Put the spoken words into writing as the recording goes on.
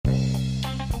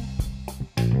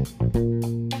Good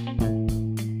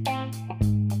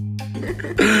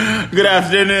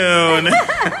afternoon.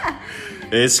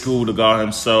 It's School to God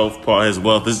himself, part of his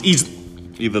wealth. It's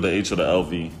either the H or the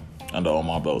LV under all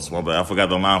my belts. But I forgot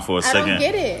the line for a second. I don't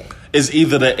get it. It's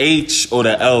either the H or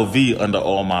the LV under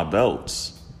all my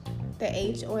belts. The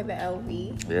H or the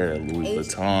LV? Yeah, Louis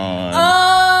Vuitton.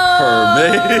 Oh!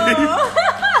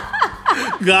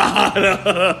 Hermes.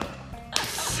 God.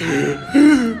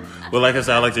 Well, like I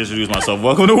said, I'd like to introduce myself.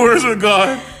 Welcome to Words with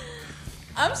God.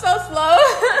 I'm so slow.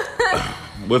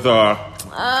 With our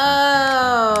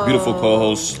beautiful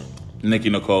co-host, Nikki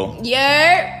Nicole.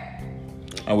 Yeah.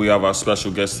 And we have our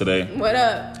special guest today. What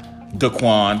up?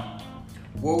 Daquan.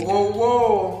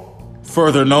 Whoa.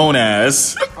 Further known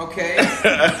as. Okay.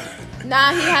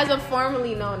 Nah, he has a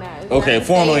formerly known as. Okay,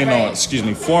 formerly known as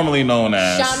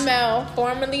Shamel,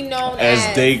 formerly known as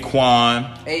Daquan.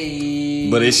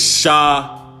 Hey. But it's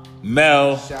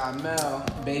Shamel,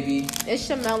 baby. It's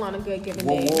Shamel on a good given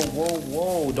day.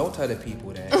 Whoa. Don't tell the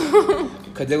people that.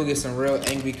 Because they will get some real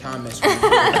angry comments from you.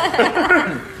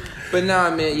 But nah,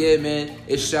 man. Yeah, man.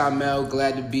 It's Shamel.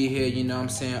 Glad to be here. You know what I'm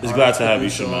saying? It's glad to have you,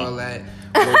 Shamel. All that.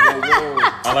 Whoa.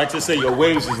 I like to say your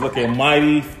waves is looking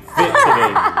mighty fit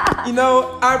today. You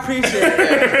know, I appreciate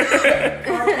that.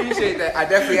 I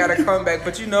definitely had a comeback.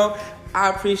 But, you know, I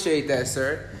appreciate that,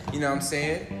 sir. You know what I'm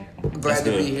saying? Glad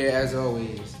to be here as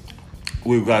always.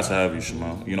 We're glad to have you,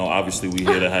 Shamel. You know, obviously we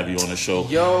here to have you on the show.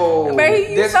 Yo. But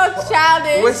you so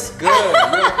childish. What's good?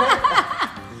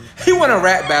 He want a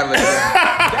rap battle again.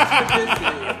 That's what this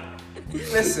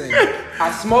is. Listen,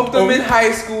 I smoked them in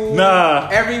high school. Nah.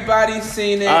 Everybody's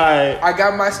seen it. Alright. I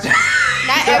got my...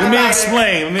 Not everybody. Let me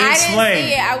explain. I didn't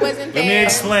see it. I wasn't there. Let me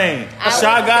explain.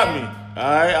 Shy got me.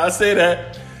 Alright, I'll say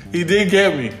that. He did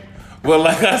get me. But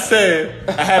like I said,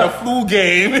 I had a flu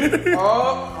game.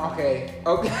 Oh, okay.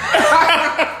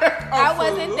 I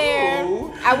wasn't there.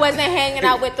 I wasn't hanging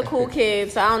out with the cool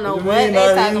kids, so I don't know what they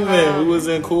talking about. We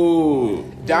wasn't cool.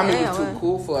 Dami was too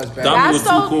cool for us back then. Dami was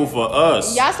too cool for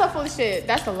us. Y'all so full of shit.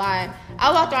 That's a lie.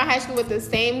 I walked around high school with the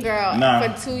same girl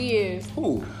for 2 years.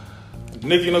 Who?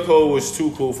 Nikki Nicole was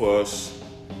too cool for us.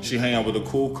 She hang out with the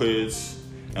cool kids.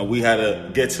 And we had to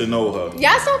get to know her.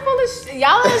 Y'all so full of shit.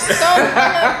 Y'all are so full of...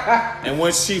 And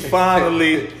when she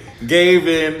finally gave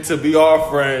in to be our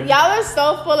friend... Y'all are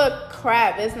so full of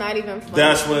crap. It's not even funny.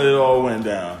 That's when it all went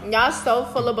down. Y'all so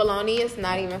full of baloney. It's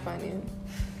not even funny.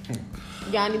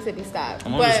 Y'all need to be stopped.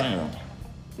 I'm understanding.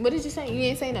 What did you say? You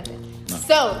didn't say nothing. No.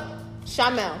 So,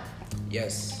 Shamel.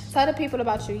 Yes. Tell the people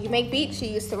about you. You make beats.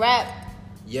 You used to rap.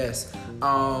 Yes.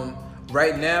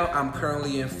 Right now, I'm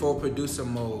currently in full producer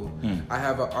mode. I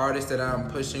have an artist that I'm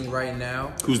pushing right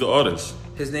now. Who's the artist?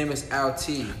 His name is Al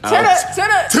T. That's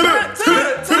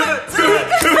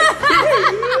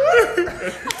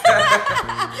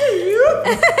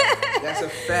a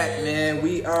fact, man.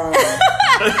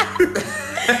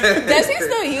 Does he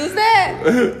still use that?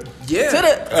 Yeah.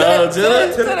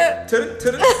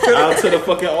 Out to the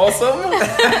fucking awesome.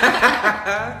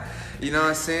 You know what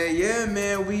I'm saying? Yeah,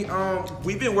 man. We've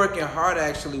been working hard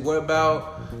actually. We're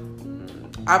about,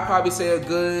 I'd probably say a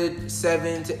good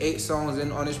 7 to 8 songs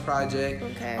in on this project.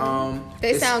 Okay.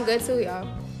 They sound good too, y'all.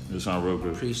 They sound real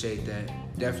good. Appreciate that.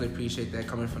 Definitely appreciate that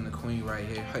coming from the queen right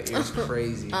here. Her ear's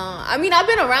crazy. I mean, I've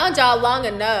been around y'all long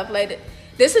enough. Like,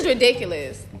 this is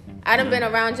ridiculous. I done been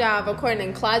around y'all recording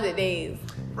in closet days.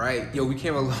 Right. Yo, we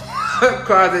came a long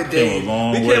closet days. We came a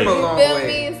long way. You feel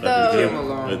me? So, we came a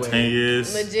long way. 10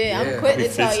 years. Legit. Yeah. I'm quick to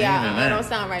tell 15 y'all. It don't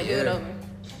sound right. Do it Yeah. over.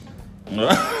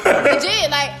 Legit.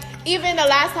 Like, even the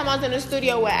last time I was in the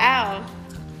studio with Al,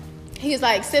 he's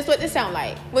like, sis, what this sound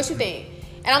like? What you think?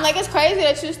 And I'm like, it's crazy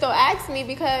that you still ask me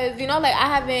because, you know, like, I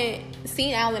haven't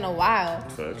seen Al in a while.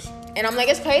 Facts. And I'm like,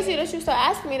 it's crazy that you still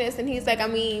ask me this. And he's like, I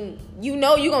mean, you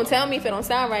know you going to tell me if it don't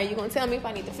sound right. You going to tell me if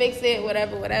I need to fix it,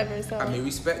 whatever. So I mean,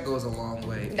 respect goes a long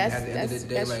way. At the end of the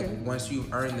day, like, true. once you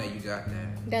earn that, you got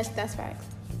that. That's facts.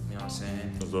 You know what I'm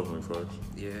saying? That's definitely facts.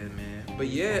 Yeah, man. But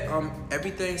yeah,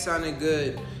 everything sounded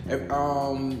good.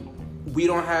 We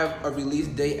don't have a release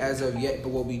date as of yet, but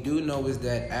what we do know is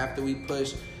that after we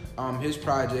push his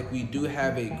project, we do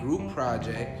have a group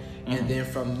project. And then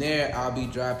from there, I'll be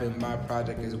dropping my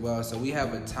project as well. So we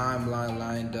have a timeline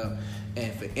lined up.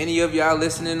 And for any of y'all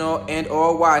listening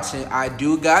or watching, I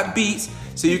do got beats.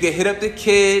 So you can hit up the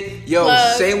kid. Yo,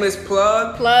 shameless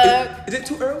plug. Is it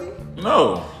too early?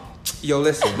 No. Yo,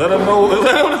 listen. Let them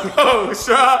know.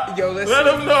 Shop. Yo, listen. Let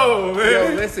them know, man.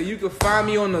 Yo, listen. You can find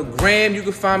me on the gram. You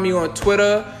can find me on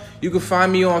Twitter. You can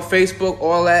find me on Facebook,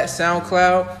 all that,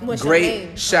 SoundCloud. What's your name?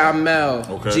 Great Shamel.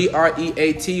 Okay.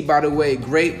 Great, by the way.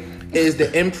 Great is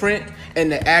the imprint,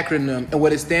 and the acronym. And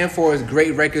what it stands for is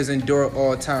Great Records Endure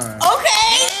All Time. Okay.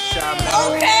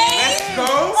 Okay. Let's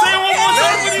go. Say it one more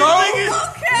time for these niggas.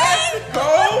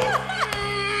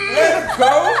 Let's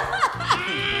go.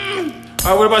 All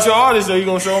right, what about your artists? Are you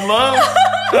gonna show them love?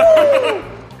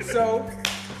 So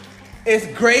it's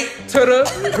great to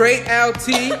the great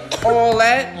LT, all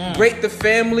that. Great the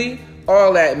family,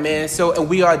 all that, man. So, and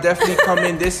we are definitely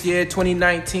coming this year,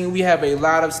 2019. We have a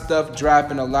lot of stuff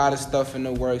dropping, a lot of stuff in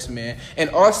the works, man. And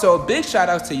also, big shout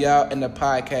out to y'all in the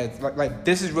podcast. Like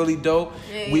this is really dope.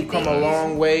 Yeah, We've come a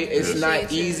long way. It's not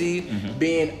Appreciate you. easy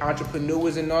being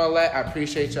entrepreneurs and all that. I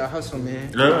appreciate y'all hustle, man.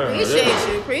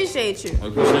 Appreciate you. I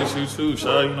appreciate you too,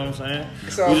 Shaw, you know what I'm saying?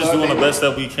 It's all We just love, doing the baby. best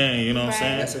that we can, you know what I'm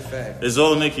saying? That's a fact. It's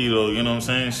all Nikki though, you know what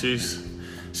I'm saying?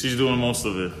 She's doing most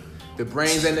of it. The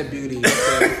brains and the beauty.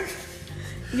 Okay?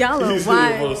 Y'all are She's doing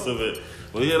wild. most of it.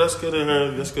 Well, yeah, that's good to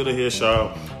hear. That's good to hear,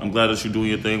 Shaw. I'm glad that you're doing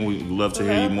your thing. We love to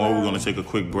hear you more. We're gonna take a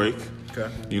quick break. Okay.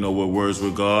 You know, with Words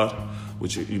with God,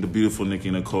 with the beautiful Nikki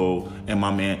Nicole and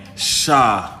my man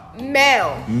Shaw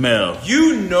Mel. Mel.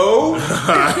 You know.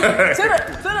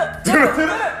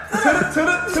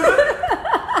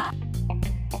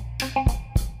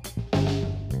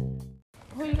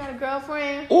 Who you got a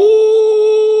girlfriend? Ooh-wee.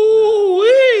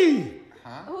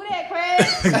 Who that, Craig?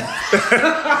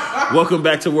 Welcome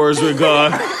back to Words with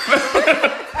God.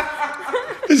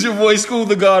 It's your boy School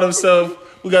the God himself.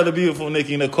 We got the beautiful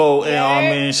Nikki Nicole and our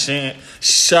man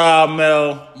Shaw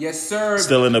Mel Yes, sir.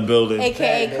 still in the building.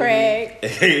 AKA Craig.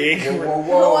 Hey. Whoa,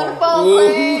 Who on the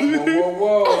phone, Craig?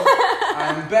 whoa.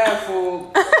 I'm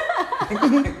baffled.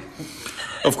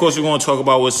 Of course, we're going to talk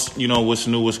about what's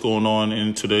new, what's going on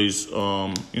in today's,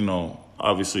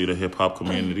 obviously the hip hop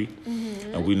community,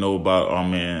 and we know about our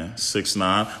man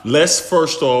 6ix9ine. Let's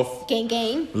first off,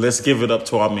 Gang. let's give it up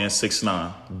to our man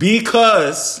 6ix9ine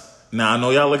because now I know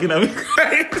y'all looking at me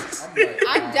crazy.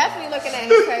 I'm definitely looking at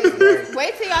him crazy.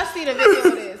 Wait till y'all see the video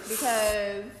of this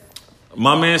because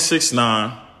My man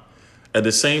 6ix9ine, at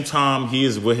the same time, he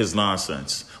is with his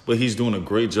nonsense, but he's doing a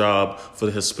great job for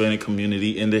the Hispanic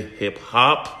community and the hip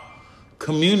hop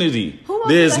community. Who else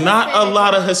There's is a not a Hispanic?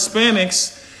 lot of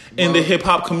Hispanics in the hip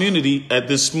hop community at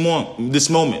this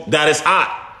moment. That is hot.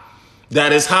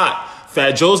 That is hot.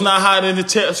 Fat Joe's not hot in the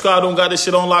Sky don't got this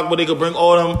shit on lock, but they could bring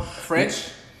all them. French.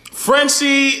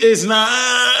 Frenchie is not.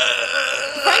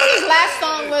 Frenchie's last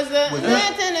song was That was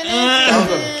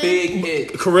a big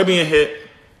hit. Caribbean hit.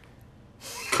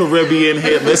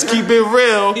 Let's keep it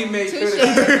real. He made Touche. sure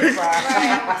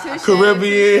to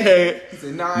Caribbean hit.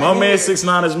 Nah, My he man did.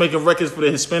 6ix9ine is making records for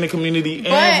the Hispanic community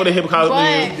and for the hip hop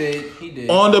community He did.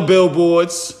 on the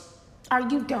billboards. Are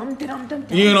you dumb? You know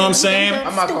what I'm saying?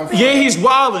 I'm not gonna. Yeah, he's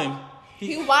wilding,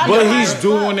 He wild, but wild he's as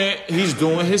doing fuck. it. He's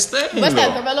doing his thing. What's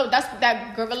that though. gorilla? That's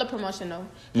that gorilla promotion though,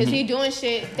 because he doing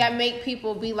shit that make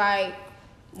people be like,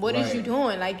 "What is Right. you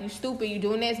doing? Like you stupid? You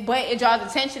doing this?" But it draws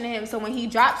attention to him. So when he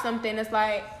drops something, it's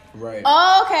like, Right.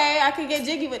 "Oh, okay, I could get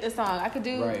jiggy with this song. I could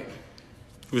do." Right.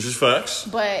 Which is facts.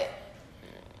 But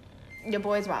your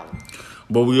boy's wild.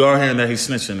 But we are hearing that he's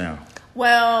snitching now.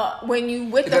 Well, when you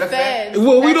with that the a fact? feds,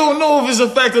 Well, we don't know if it's a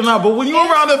fact or not. But when you're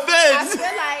around the I feds, feel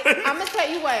like I'm gonna tell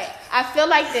you what. I feel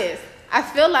like this. I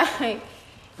feel like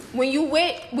when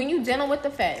you dealing with the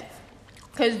feds,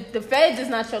 because the feds is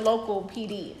not your local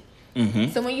PD.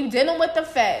 So when you dealing with the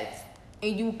feds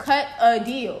and you cut a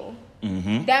deal,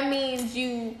 that means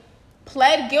you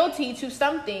pled guilty to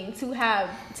something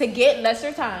to get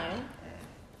lesser time.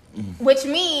 Which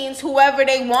means whoever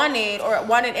they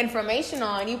wanted information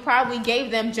on, you probably gave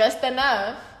them just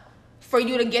enough for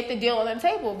you to get the deal on the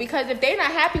table. Because if they're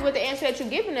not happy with the answer that you're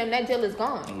giving them, that deal is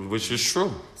gone. which is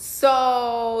true.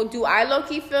 So, do I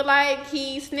low-key feel like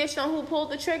he snitched on who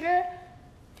pulled the trigger?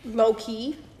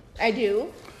 Low-key, I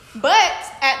do. But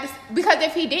because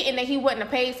if he didn't, then he wouldn't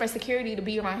have paid for security to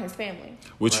be around his family.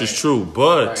 Which is true.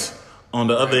 But Right. on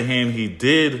the other hand, he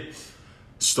did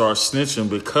start snitching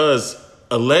because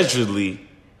allegedly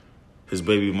his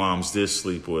baby moms did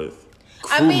sleep with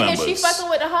crew members. If she fucking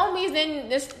with the homies, then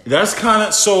this That's kind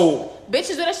of so. bitches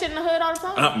do that shit in the hood all the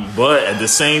time. But at the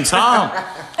same time,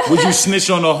 would you snitch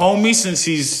on the homie since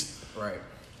he's Right.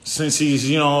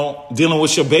 dealing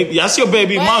with your baby? That's your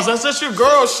baby But- moms. That's your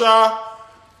girl, Sha.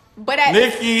 But at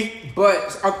Nikki.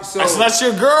 But so That's not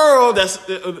your girl. That's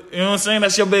you know what I'm saying.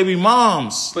 That's your baby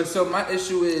moms. But so my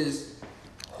issue is,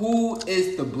 who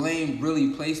is the blame really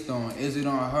placed on? Is it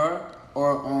on her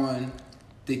or on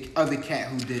the other cat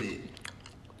who did it?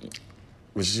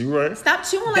 Was you right? stop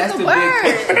chewing like That's a the bird.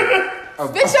 big picture.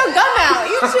 Spit your gum out.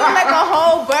 You chewing like a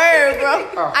whole bird,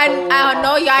 bro. I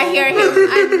know y'all hear him.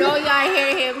 I know y'all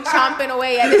hear him chomping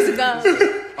away at his gum.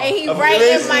 And he right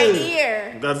in my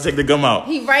ear. Got to take the gum out.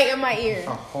 He right in my ear.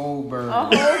 A whole bird. A whole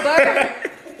bird.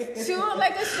 Chew him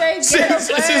like a straight ghetto bird.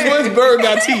 Since when bird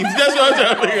got teeth? That's what I'm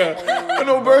trying to figure out. I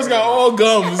know birds got all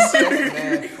gums.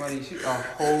 Man, funny. She a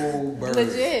whole bird.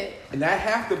 Legit. And not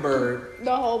half the bird.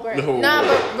 The whole bird. The whole nah,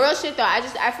 bird. but real shit though.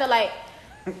 I feel like.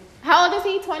 How old is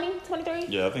he? 20, 23?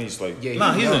 Yeah, I think he's like. Yeah,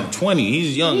 Nah, he's young. in 20.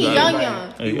 He's young. He's guy.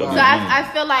 young. Hey, So I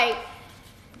feel like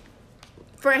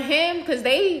for him, because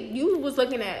you was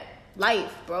looking at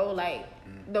life, bro. Like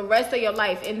the rest of your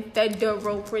life in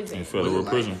federal prison. In federal Life.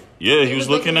 prison. Yeah, he was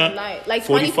looking at like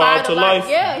 45 to life.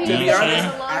 Yeah, he To was be You know what I'm looking saying?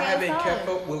 at a long I ass haven't time. kept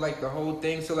up with like the whole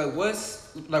thing. So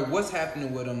what's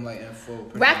happening with him like in full?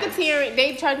 Racketeering.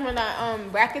 They charged him with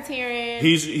racketeering.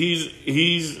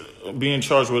 He's being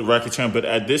charged with racketeering, but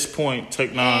at this point,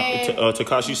 Tekashi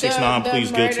 6ix9ine the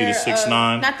pleads guilty to murder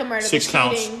 6ix9ine. not the murder, 6 the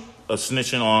counts shooting. of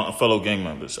snitching on fellow gang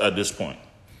members. At this point,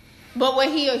 But when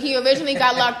he originally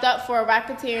got locked up for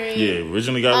racketeering. yeah,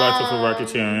 originally got locked up for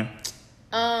racketeering.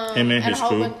 Him and his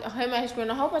crew. Him and his crew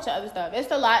and a whole bunch of other stuff.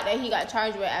 It's a lot that he got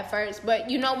charged with at first. But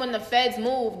you know when the feds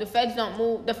move, the feds don't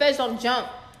move. The feds don't jump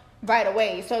right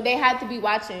away. So they had to be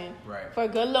watching for a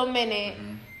good little minute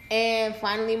and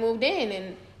finally moved in.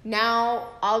 And now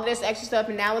all of this extra stuff,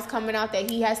 and now it's coming out that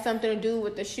he has something to do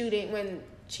with the shooting when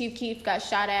Chief Keef got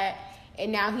shot at.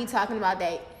 And now he's talking about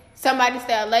that. Somebody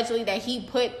said allegedly that he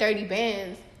put 30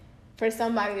 bands for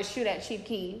somebody to shoot at Chief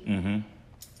Keef. Mm-hmm.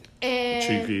 And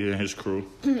Chief Keef and his crew.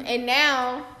 And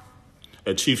now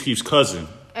At Chief Keef's cousin.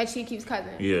 at Chief Keef's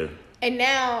cousin. Yeah. And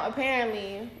now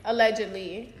apparently,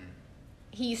 allegedly,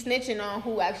 he's snitching on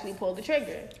who actually pulled the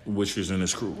trigger, Which is in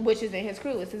his crew. which is in his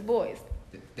crew. It's his boys.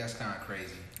 That's kind of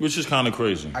crazy. Which is kind of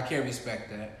crazy. I can't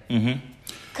respect that. Mm-hmm.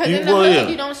 Cause You- in the well, hood, yeah.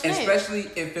 you don't snitch. Especially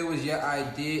if it was your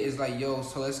idea, it's like, yo,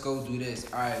 so let's go do this.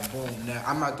 All right, boom. Now,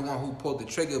 I'm not the one who pulled the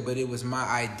trigger, but it was my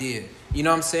idea. You know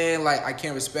what I'm saying? Like, I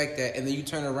can't respect that. And then you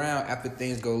turn around after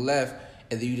things go left,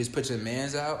 and then you just put your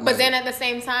mans out. But like, then at the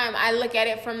same time, I look at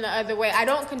it from the other way. I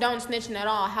don't condone snitching at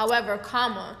all. However,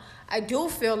 I do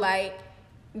feel like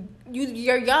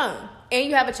you're young and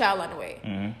you have a child on the way.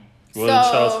 Mm-hmm. Well,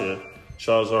 So- Charles here.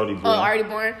 Charles already born. Oh, already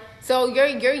born. So you're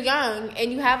young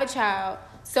and you have a child.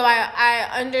 So I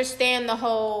understand the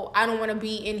whole I don't want to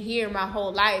be in here my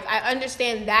whole life. I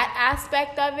understand that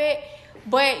aspect of it.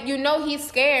 But you know he's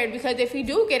scared because if he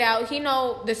do get out, he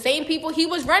know the same people he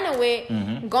was running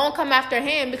with gonna come after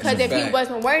him because That's a if he fact.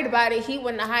 wasn't worried about it, he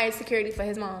wouldn't have hired security for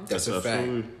his mom. That's a fact.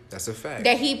 Absolutely. That's a fact.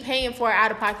 That he paying for out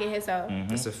of pocket himself.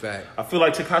 That's a fact. I feel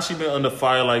like Tekashi been under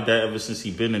fire like that ever since he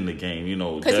been in the game. You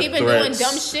know, Cause he death been doing threats,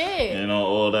 dumb shit. You know,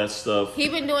 all that stuff. He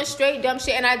been doing straight dumb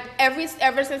shit, and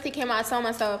ever since he came out, I told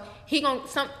myself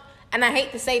and I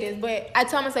hate to say this, but I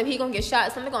told myself he gonna get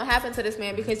shot. Something gonna happen to this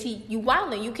man because you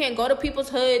wildin'. You can't go to people's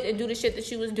hood and do the shit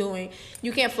that you was doing.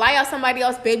 You can't fly out somebody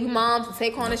else's baby moms and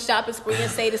take her on a shopping spree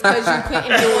and say this because you couldn't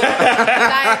do it.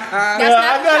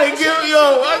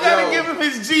 I gotta give him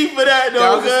his G for that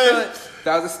though.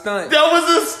 That was a stunt. That was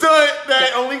a stunt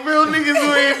that only real niggas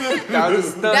would. That was a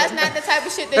stunt. That's not the type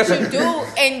of shit that you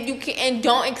do, and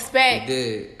don't expect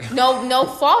Did. no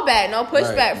fallback, no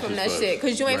pushback Right. from that Just shit.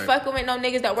 Cause you ain't Right. fucking with no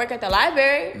niggas that work at the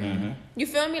library. Mm-hmm. You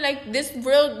feel me? Like this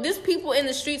people in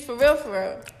the streets for real.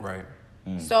 Right.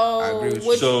 So I agree with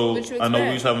you. So what you I know we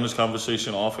was expect? having this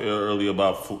conversation off air earlier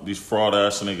about these fraud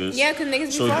ass niggas. Yeah, cause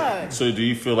niggas be fraud. So do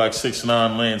you feel like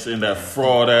 6ix9ine lands in that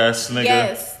fraud ass nigga?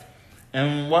 Yes,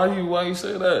 And why you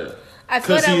say that? I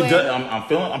feel that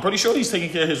way. I'm pretty sure he's taking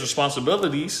care of his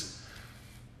responsibilities.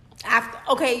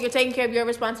 Okay, you're taking care of your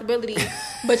responsibility,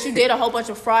 but you did a whole bunch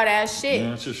of fraud ass shit. Yeah,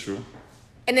 that's just true.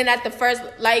 And then at the first,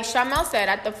 like Shamel said,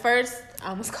 I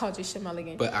almost called you Shamel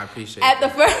again. But I appreciate At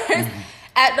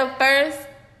it. the first,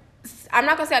 I'm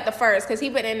not gonna say at the first because he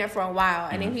been in there for a while,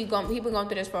 and then he been going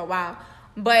through this for a while.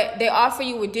 But they offer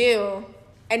you a deal,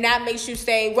 and that makes you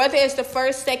say whether it's the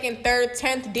first, second, third,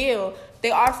 10th deal,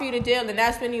 they offer you the deal, and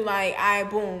that's when you like, all right,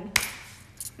 boom,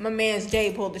 my man's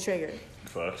Jay pulled the trigger.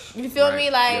 Facts. You feel me?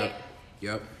 Like,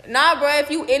 Yep. nah, bro. If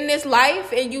you in this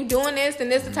life and you doing this, and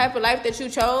this the type of life that you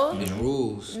chose, It's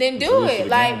rules. then do Rules for it. the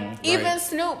Like game. even Right.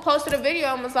 Snoop posted a video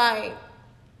and was like,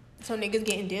 "So niggas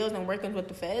getting deals and working with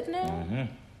the feds now."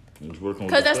 He was working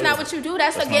with Because the that's not feds. what you do.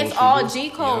 That's That's not against what you all do. G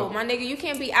code, Yep. my nigga. You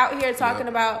can't be out here talking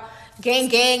about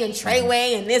gang and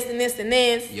Treyway and this and this and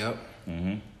this, Yep.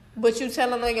 but you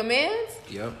telling on your mans.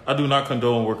 Yep. I do not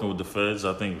condone working with the feds.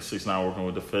 I think 6ix9ine working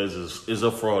with the feds is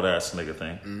a fraud ass nigga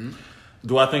thing.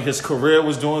 Do I think his career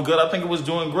was doing good? I think it was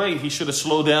doing great. He should have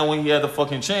slowed down when he had the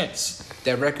fucking chance.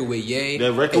 that record with Ye.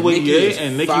 That record with Ye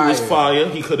and Nicki was fire.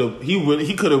 He could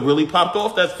have really popped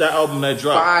off that album that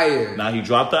dropped. Fire. Now he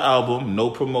dropped the album, no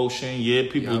promotion. Yeah,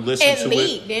 people listened to it. It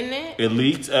leaked, didn't it? It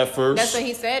leaked at first. That's what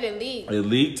he said. It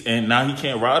leaked, and now he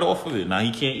can't ride off of it. Now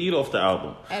he can't eat off the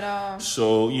album at all.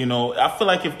 So I feel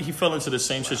like if he fell into the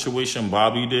same situation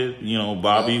Bobby did,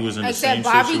 Bobby was in the same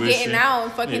Bobby situation. getting out in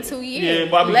fucking 2 years.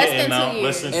 Yeah, Bobby less getting than out. 2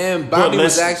 years. And Bobby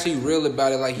was actually real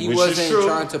about it. Like he wasn't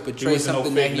trying to portray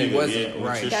something that he wasn't.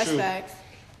 Right. That's facts.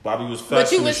 Bobby was fast.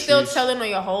 But you was still telling on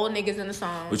your whole niggas in the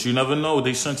song. But you never know.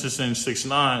 They sentenced in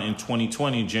 6ix9ine in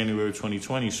 2020, January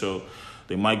 2020. So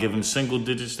they might give him single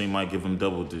digits. They might give him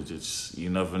double digits. You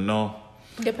never know.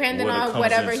 Depending on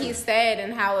whatever he said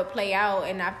and how it play out,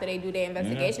 and after they do their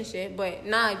investigation shit. But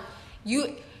nah,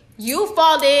 you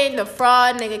fall in the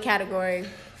fraud nigga category.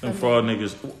 And fraud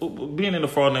niggas, being in the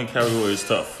fraud nigga category is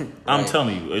tough. I'm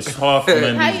telling you, it's hard for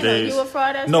men these days. You a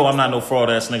fraud ass? No, I'm not no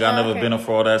fraud ass nigga. I've never been a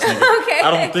fraud ass nigga. Okay.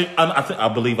 I don't think. I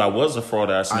believe I was a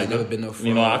fraud ass nigga. I never been no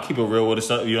fraud. I keep it real with it.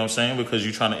 You know what I'm saying? Because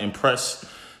you're trying to impress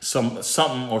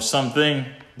something or something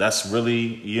that's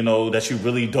really that you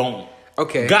really don't.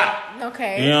 Okay. Got.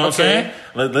 Okay. You know what I'm saying?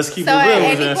 Let's keep it real.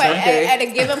 At a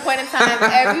given point in time,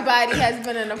 everybody has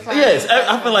been in a fraud. Yes,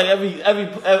 I feel like every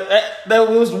there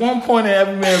was one point in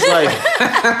every man's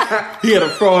life he had a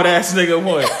fraud ass nigga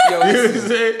point. Yo, you know what I'm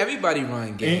saying? Everybody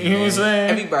run game. You know what I'm saying?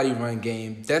 Everybody run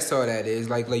game. That's all that is.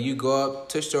 Like you go up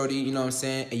to shorty, you know what I'm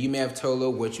saying, and you may have told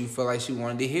her what you feel like she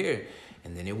wanted to hear,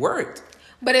 and then it worked.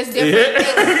 But it's different.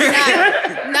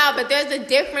 Yeah. But there's a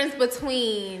difference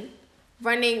between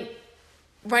running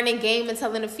game and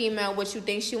telling a female what you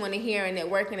think she want to hear and it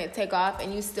working and take off,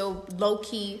 and you still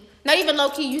low-key, not even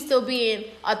low-key, you still being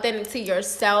authentic to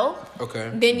yourself. Okay.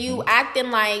 Then you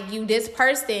acting like you this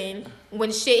person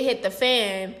when shit hit the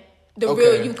fan, the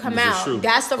real you come out. True.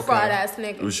 That's the fraud ass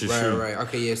nigga. Which is true. Right.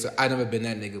 Okay, yeah, so I never been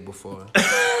that nigga before. Nah.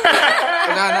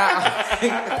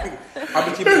 I've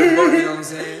been keeping it going, you know what I'm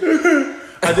saying?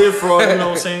 I did fraud, you know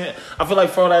what I'm saying? I feel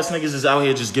like fraud ass niggas is out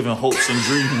here just giving hopes and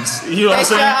dreams. You know what I'm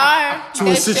saying? Sure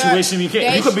to a situation you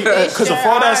can't. You could be because a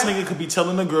fraud ass nigga could be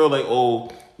telling the girl like,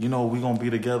 oh, we gonna be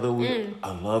together.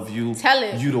 I love you. Tell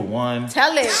it. You the one.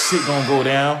 Tell it. Shit gonna go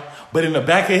down. But in the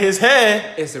back of his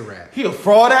head, it's a rap. He a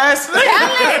fraud ass nigga.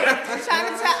 Tell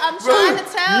it. I'm trying to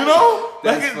tell you. You know?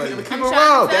 That's keep funny. it real.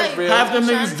 That's real. Half them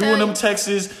niggas doing them texts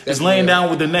is laying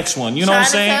down with the next one. You know what I'm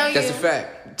saying? That's a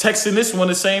fact. Texting this one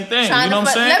the same thing. You know what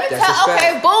I'm saying? Let me tell.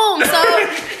 Okay, boom. So,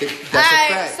 That's a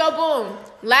fact. So boom.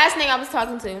 Last nigga I was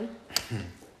talking to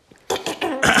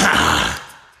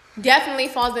definitely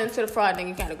falls into the fraud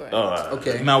nigga category.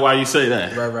 Okay. Now, why you say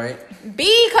that? Right.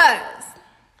 Because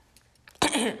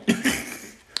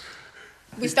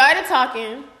we started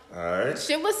talking. All right.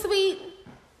 Shit was sweet.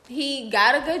 He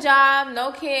got a good job,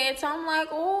 no kids. So I'm like,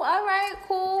 oh, all right,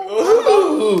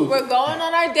 cool. We're going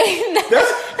on our date night.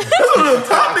 That's one of the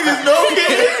top niggas, no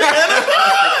kids.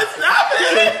 Stop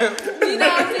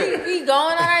it. We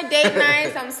going on our date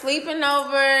nights. I'm sleeping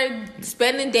over,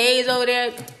 spending days over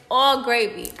there, all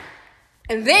gravy.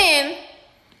 And then,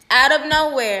 out of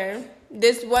nowhere,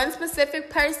 this one specific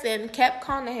person kept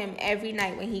calling him every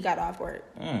night when he got off work.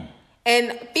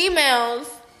 And females,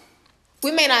 we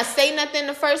may not say nothing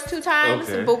the first 2 times,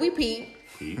 but we peep.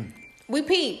 We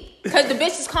peep. Because the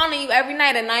bitch is calling you every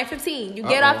night at 9:15. You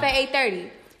get off at 8:30.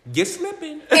 Get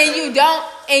slipping. And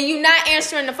you not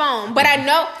answering the phone. But I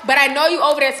know you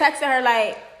over there texting her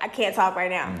like, I can't talk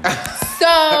right now.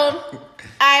 So,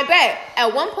 I bet.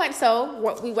 At one point,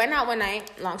 we went out one night.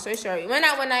 Long story short, we went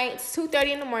out one night. It's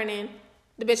 2:30 in the morning.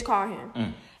 The bitch called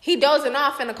him. He dozing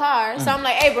off in the car. So I'm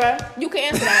like, hey, bro, you can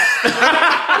answer that.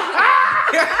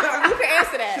 You can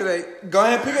answer that. Like, go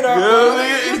ahead and pick it up.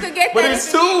 You could get that. But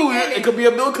it's 2. It could be a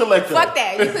bill collector. Fuck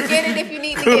that. You could get it if you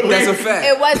need to get it. That's a fact.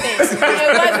 It wasn't.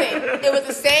 It was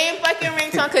the same fucking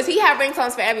ringtone because he had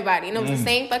ringtones for everybody. And it was the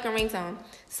same fucking ringtone.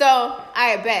 So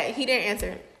I bet. He didn't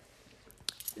answer.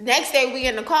 Next day, we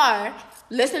in the car,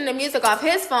 listening to music off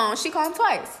his phone. She called him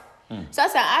twice. So I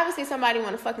said, obviously somebody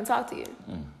want to fucking talk to you.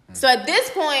 So at this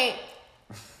point,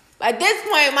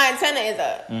 my antenna is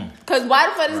up. Because why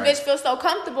the fuck this bitch feel so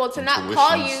comfortable to not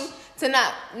call you, to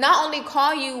not only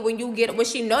call you when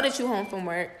she know that you home from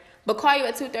work, but call you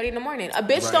at 2:30 in the morning. A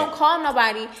bitch don't call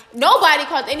nobody. Nobody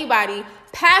calls anybody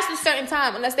past a certain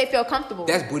time unless they feel comfortable.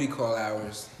 That's booty call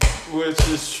hours. Which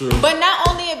is true. But not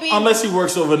only it being... Unless he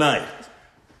works overnight.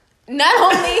 Not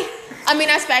only... I mean,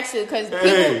 that's fact too. Because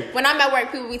when I'm at work,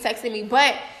 people be texting me.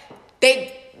 But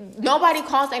nobody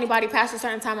calls anybody past a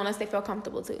certain time unless they feel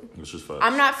comfortable to. Which is fine.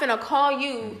 I'm not finna call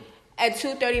you at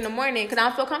 2:30 in the morning because I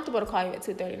don't feel comfortable to call you at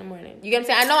 2:30 in the morning. You get what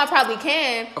I'm saying? I know I probably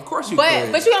can. Of course you but,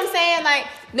 can. But you know what I'm saying? Like,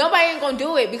 nobody ain't gonna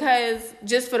do it because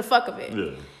just for the fuck of it.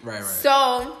 Yeah. Right.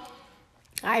 So,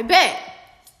 I bet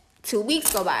 2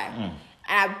 weeks go by. And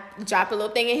I drop a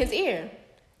little thing in his ear.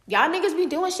 Y'all niggas be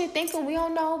doing shit thinking we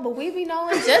don't know, but we be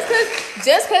knowing. Just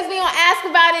cause we don't ask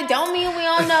about it don't mean we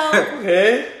don't know.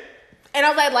 Okay. And I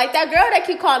was like that girl that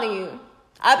keep calling you.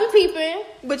 I be peeping,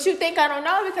 but you think I don't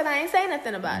know because I ain't say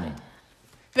nothing about it.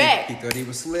 Bet. He thought he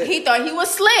was slick. He thought he was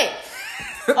slick.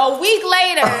 A week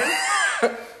later,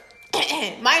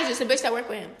 mind you, it's a bitch that work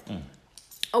with him.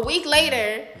 A week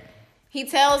later, he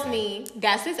tells me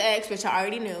that's his ex, which I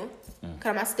already knew, because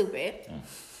I'm not stupid.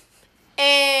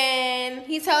 And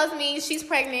he tells me she's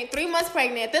pregnant, 3 months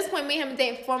pregnant. At this point, me and him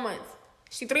dating for 4 months.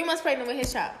 She's 3 months pregnant with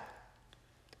his child.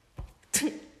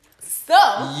 So,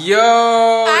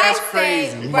 that's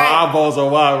crazy. My eyeballs are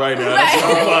wide right now. That's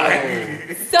so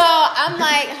wide. So I'm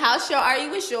like, how sure are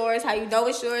you it's yours? How you know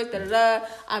it's yours? Da da da.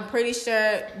 I'm pretty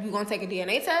sure you gonna take a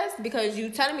DNA test because you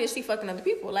telling me that she fucking other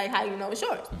people. Like, how you know it's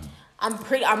yours?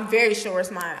 I'm very sure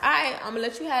it's mine. All right, I'm gonna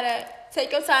let you have that.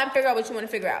 Take your time, figure out what you want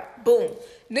to figure out. Boom.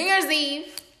 New Year's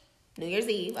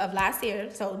Eve of last year,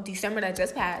 so December that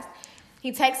just passed.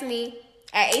 He texts me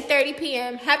at 8:30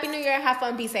 p.m. Happy New Year, have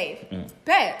fun, be safe.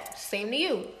 Bet. Same to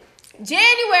you.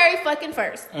 January fucking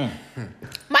 1st.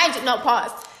 Mind you, no,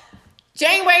 pause.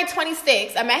 January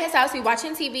 26th, I'm at his house, we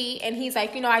watching TV, and he's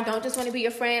like, I don't just want to be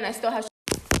your friend, I still have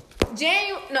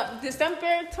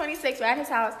December 26th, we're at his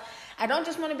house. I don't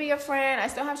just want to be your friend, I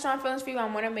still have strong feelings for you, I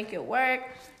want to make it work.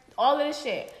 All of this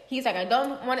shit. He's like, I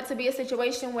don't want it to be a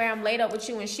situation where I'm laid up with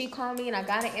you and she called me and I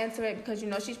gotta answer it because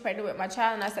she's pregnant with my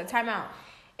child. And I said, time out.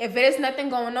 If there's nothing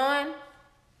going on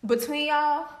between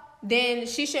y'all, then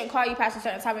she shouldn't call you past a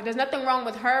certain time. If there's nothing wrong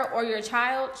with her or your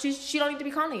child, she don't need to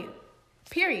be calling you.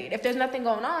 Period. If there's nothing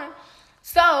going on.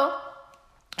 So.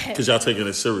 Because y'all taking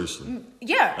it seriously.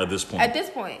 Yeah. At this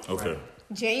point. Okay. Right.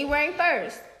 January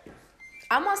 1st.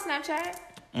 I'm on Snapchat.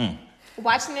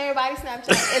 Watching everybody Snapchat.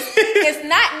 It's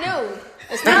not new.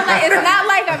 It's not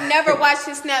like I've never watched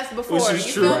his snaps before. Which is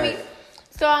you true. feel me?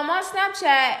 So I'm on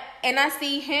Snapchat and I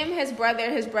see him, his brother,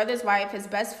 his brother's wife, his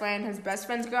best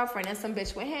friend's girlfriend, and some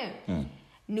bitch with him.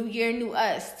 New year, new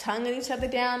us, tonguing each other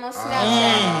down on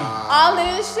Snapchat, all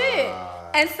of this shit.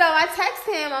 And so I text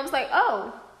him. I was like,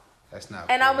 oh. That's not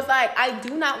and cool. I was like, I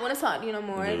do not want to talk to you no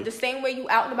more. The same way you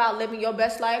out and about living your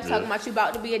best life, talking about you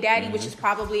about to be a daddy, which is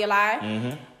probably a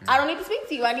lie. I don't need to speak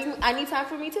to you. I need time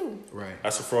for me too. Right.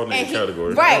 That's a fraud nigga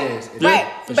category. Right. It is. Right.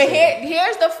 For But sure.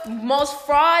 here's the most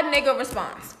fraud nigga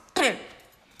response.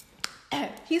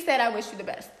 He said, I wish you the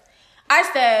best. I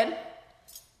said,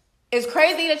 it's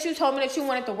crazy that you told me that you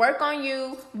wanted to work on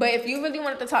you, but if you really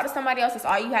wanted to talk to somebody else, that's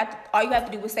all you have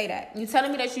to do was say that. You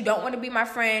telling me that you don't want to be my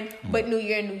friend, but new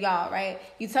year, new y'all, right?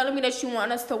 You telling me that you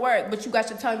want us to work, but you got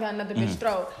your tongue down another bitch's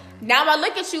throat. Now I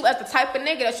look at you as the type of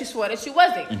nigga that you swore that you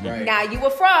wasn't. Right. Now you a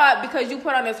fraud because you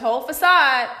put on this whole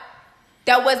facade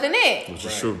that wasn't it. Which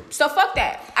is true. So fuck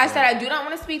that. I said, I do not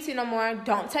want to speak to you no more.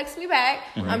 Don't text me back.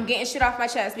 I'm getting shit off my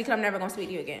chest because I'm never going to speak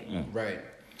to you again. Right.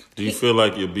 Do you feel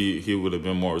like he would have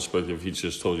been more respectful if he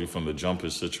just told you from the jump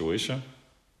his situation?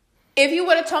 If you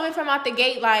would have told me from out the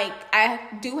gate, like, I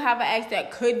do have an ex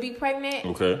that could be pregnant.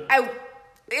 Okay.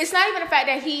 It's not even the fact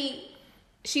that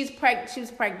she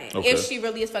was pregnant. Okay. If she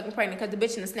really is fucking pregnant, because the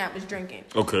bitch in the snap was drinking.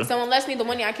 Okay. So unless neither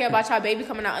one of y'all care about y'all baby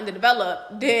coming out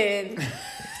underdeveloped, then.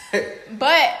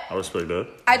 But I respect that.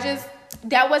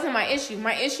 that wasn't my issue.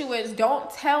 My issue is, don't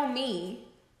tell me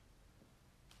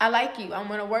I like you. I'm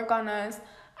gonna work on us.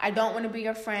 I don't want to be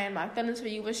your friend. My feelings for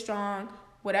you are strong.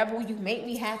 Whatever, you make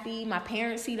me happy. My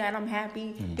parents see that I'm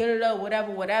happy.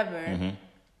 Whatever.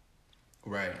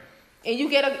 Right. And you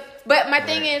but my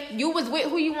thing is, you was with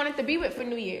who you wanted to be with for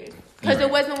New Year's. Because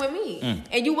it wasn't with me.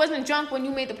 And you wasn't drunk when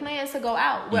you made the plans to go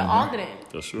out with all of them.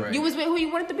 That's right. You was with who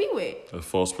you wanted to be with. A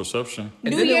false perception.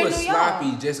 And New then Year, it was New Y'all.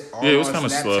 sloppy, just all Yeah, it was on kinda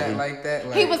Snapchat sloppy. like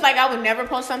that. He was like, I would never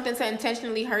post something to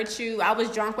intentionally hurt you. I was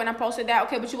drunk when I posted that.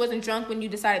 Okay, but you wasn't drunk when you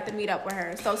decided to meet up with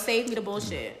her. So save me the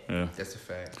bullshit. Yeah. That's a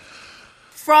fact.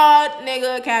 Fraud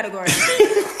nigga category.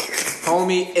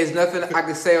 Homie, there's nothing I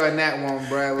can say on that one,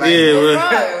 bro. Like,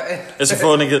 It's a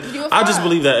fraud nigga. You a I just fraud.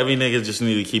 believe that every nigga just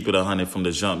need to keep it 100 from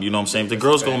the jump. You know what I'm saying? If the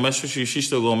girl's gonna mess with you, she's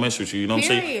still gonna mess with you. You know what I'm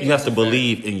saying? Period. You have to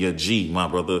believe in your G, my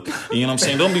brother. You know what I'm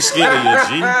saying? Don't be scared of your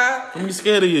G. Don't be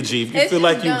scared of your G. If you It's feel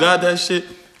just like you dumb. got that shit,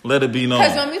 let it be known.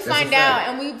 Because when we That's find a fact. out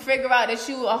and we figure out that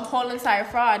you a whole entire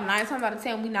fraud, 9 times out of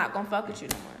 10, we not gonna fuck with you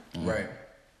no more. right.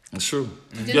 It's true.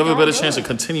 Just You have a don't better do chance it. to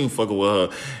continue fucking with her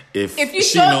if If you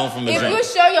she show, known from the if jump. you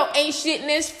show your ain't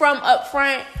shitness from up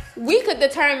front, we could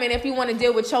determine if you want to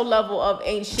deal with your level of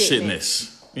ain't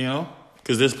shitness. You know?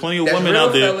 Because there's plenty of That's women real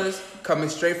out there. fellas coming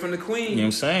straight from the queen. You know what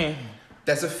I'm saying?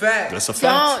 That's a fact. That's a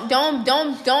fact.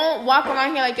 Don't walk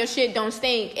around here like your shit don't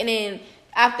stink, and then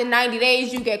after 90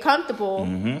 days you get comfortable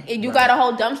and you got a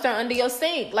whole dumpster under your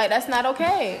sink. Like, that's not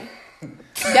okay.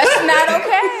 That's not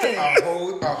okay.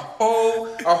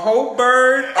 A whole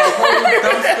bird, a whole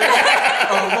dumpster,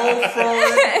 a whole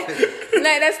fraud.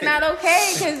 Like, that's not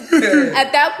okay, because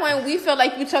at that point we feel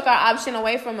like you took our option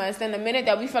away from us, and the minute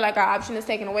that we feel like our option is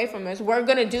taken away from us, we're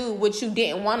gonna do what you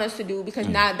didn't want us to do, because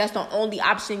now that's the only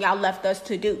option y'all left us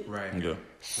to do. Right. Yeah.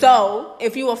 So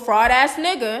if you a fraud ass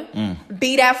nigga,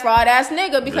 be that fraud ass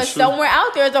nigga, because That's true. somewhere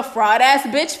out there is a fraud ass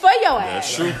bitch for your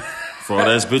ass. That's true. Fraud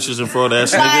ass bitches and fraud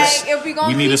ass Like, niggas. if we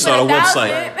gonna need to keep start a it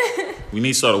website. 1,000. We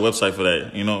need to start a website for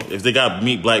that. You know, if they got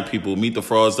meet black people,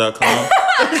 meetthefrauds.com.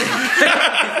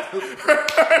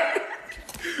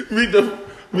 meet the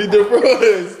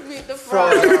frauds. Meet the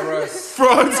Fraud fraud. on us.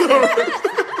 Frauds are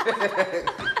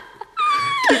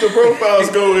keep the profiles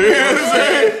going. You know what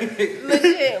I'm saying?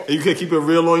 Legit. You can keep it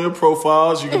real on your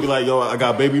profiles. You can be like, yo, I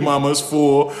got baby mamas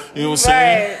for, you know what I'm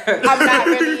saying? Right. I'm not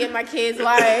really in my kid's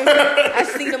life. I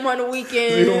see them on the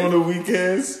weekends. You know, on the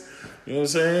weekends. You know what I'm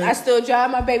saying? I still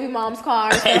drive my baby mom's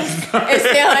car. It's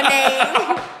still her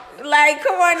name. Like,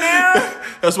 come on now.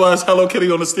 That's why it's Hello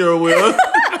Kitty on the steering wheel.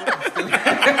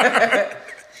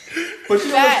 But you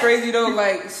know what's crazy though?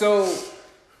 Like, so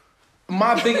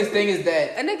my biggest thing is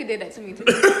that A nigga did that to me too.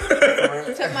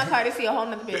 Took my car to see a whole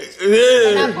nother bitch.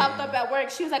 Yeah. And I popped up at work.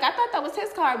 She was like, I thought that was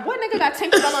his car. What nigga got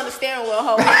Tinkerbell on the steering wheel?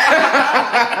 Hoe?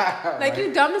 Like,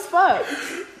 you dumb as fuck.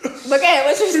 But go ahead,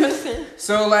 what you gonna say?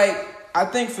 So, like, I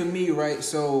think for me, right,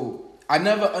 so I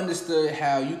never understood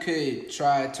how you could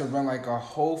try to run, like, a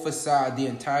whole facade the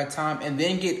entire time and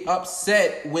then get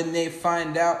upset when they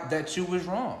find out that you was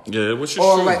wrong. Yeah, which is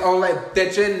Or, true. like,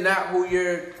 that you're not who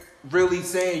you're really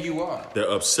saying you are. They're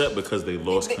upset because they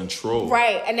lost control.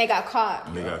 Right, and they got caught.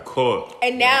 And they got caught.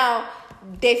 And now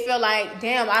they feel like,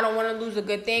 damn, I don't want to lose a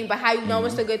good thing. But how you know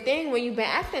it's a good thing when you've been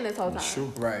acting this whole time?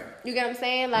 True. Right, You get what I'm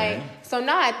saying? Like, so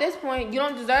now at this point, you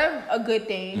don't deserve a good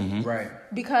thing right,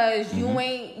 because you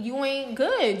ain't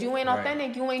good. You ain't Right.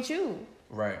 authentic. You ain't you.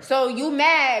 right. So you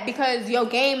mad because your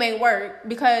game ain't work.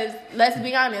 Because let's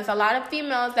be honest, a lot of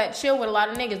females that chill with a lot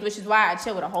of niggas, which is why I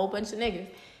chill with a whole bunch of niggas.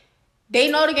 They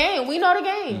know the game. We know the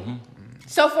game.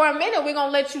 So for a minute, we're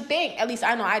gonna let you think. At least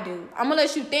I know I do. I'm gonna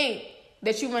let you think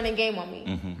that you running game on me.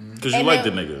 Because you And like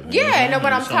then- the nigga. Yeah, and then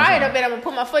when I'm tired of it, I'm gonna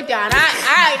put my foot down.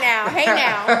 I now,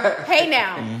 hey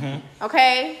now,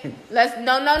 okay? Let's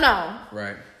no.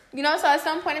 Right. You know, so at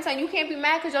some point in time, you can't be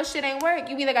mad because your shit ain't work.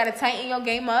 You either gotta tighten your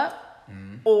game up,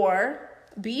 or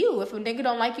be you. If a nigga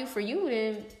don't like you for you,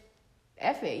 then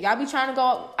F it. Y'all be trying to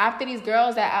go after these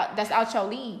girls that's out your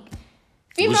league.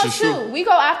 Females is too. true. We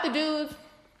go after dudes.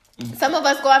 Some of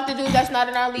us go after dudes that's not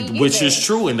in our league. Which either. is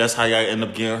true, and that's how y'all end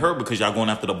up getting hurt because y'all going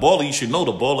after the baller. You should know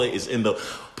the baller is in the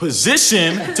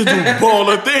position to do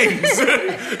baller things.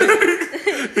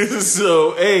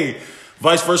 So, hey,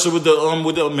 vice versa with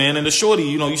the man and the shorty.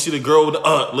 You know, you see the girl with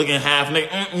the looking half naked.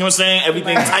 You know what I'm saying?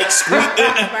 Everything tight, squeak.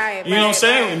 Right, You know what I'm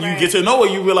saying? right, And you right. get to know her,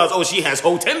 you realize, oh, she has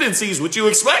whole tendencies. What you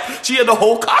expect? She had the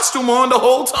whole costume on the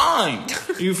whole time.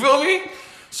 You feel me?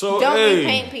 So, Don't hey.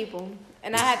 repaint people.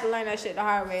 And I had to learn that shit the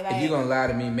hard way. Like, If you gonna lie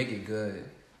to me, make it good.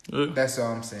 That's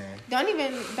all I'm saying. don't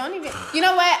even. You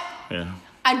know what? Yeah.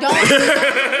 I don't.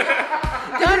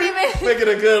 Don't even. Make it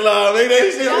a good lie. Make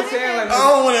that shit. Don't saying, even. like, I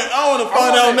don't want to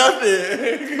find out wanna-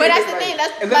 nothing. But that's the thing.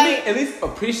 That's And let me like. at least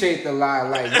appreciate the lie.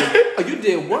 Like, oh, you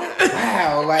did what?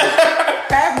 Wow. Like,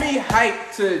 have me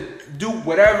hyped to do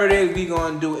whatever it is we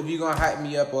gonna do. If you gonna hype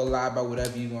me up or lie about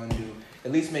whatever you gonna do,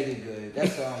 at least make it good.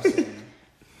 That's all I'm saying.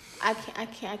 I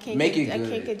can't. Make get, it I good.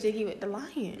 can't get jiggy with the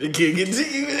lion. You can't get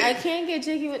jiggy with I it. can't get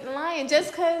jiggy with the lion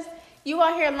just because you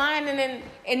out here lying and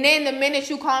then the minute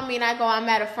you call me and I go, I'm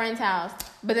at a friend's house,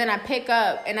 but then I pick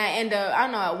up and I end up, I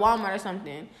don't know, at Walmart or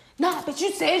something. Nah, but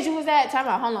you said you was at. Time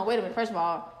out. Hold on. Wait a minute. First of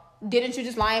all, didn't you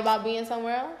just lie about being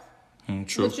somewhere else?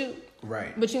 True.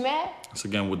 Right. But you mad? It's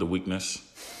again with the weakness.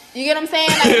 You get what I'm saying?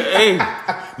 Like, Hey,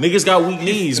 niggas got weak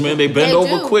knees, man. They bend they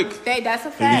over do. quick. That's a You know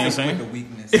what I'm fact. saying? The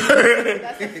weakness.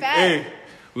 That's a fact. Hey,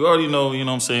 we already know, you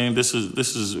know what I'm saying? This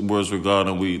is words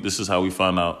regarding this is how we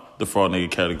find out the fraud nigga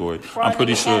category. Fraud I'm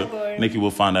pretty nigga sure category. Nikki will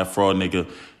find that fraud nigga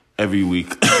every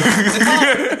week.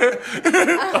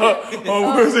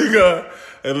 On words of God.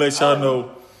 And let y'all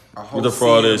know A what the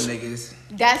fraud sea of is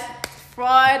niggas. That's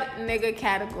fraud nigga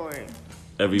category.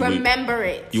 every week. Remember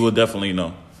it. You will definitely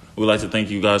know. We'd like to thank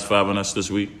you guys for having us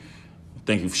this week.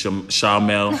 Thank you,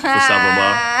 Shamel, for stopping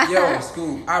by. Yo,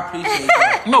 Scoop, I appreciate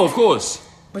that. No, of course.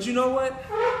 But you know what?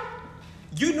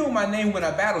 You knew my name when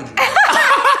I battled you.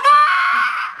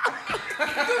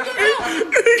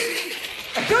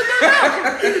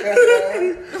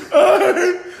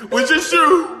 With your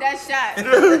shoe. That shot.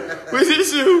 With your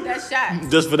shoe. That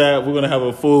shot. Just for that, we're gonna have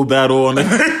a full battle on it.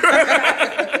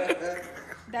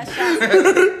 That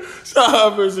shot.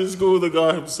 Shy versus School the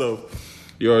God himself.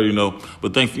 You already know.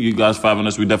 But thank you guys for having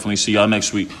us. We definitely see y'all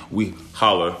next week. We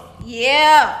holler.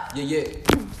 Yeah. Yeah.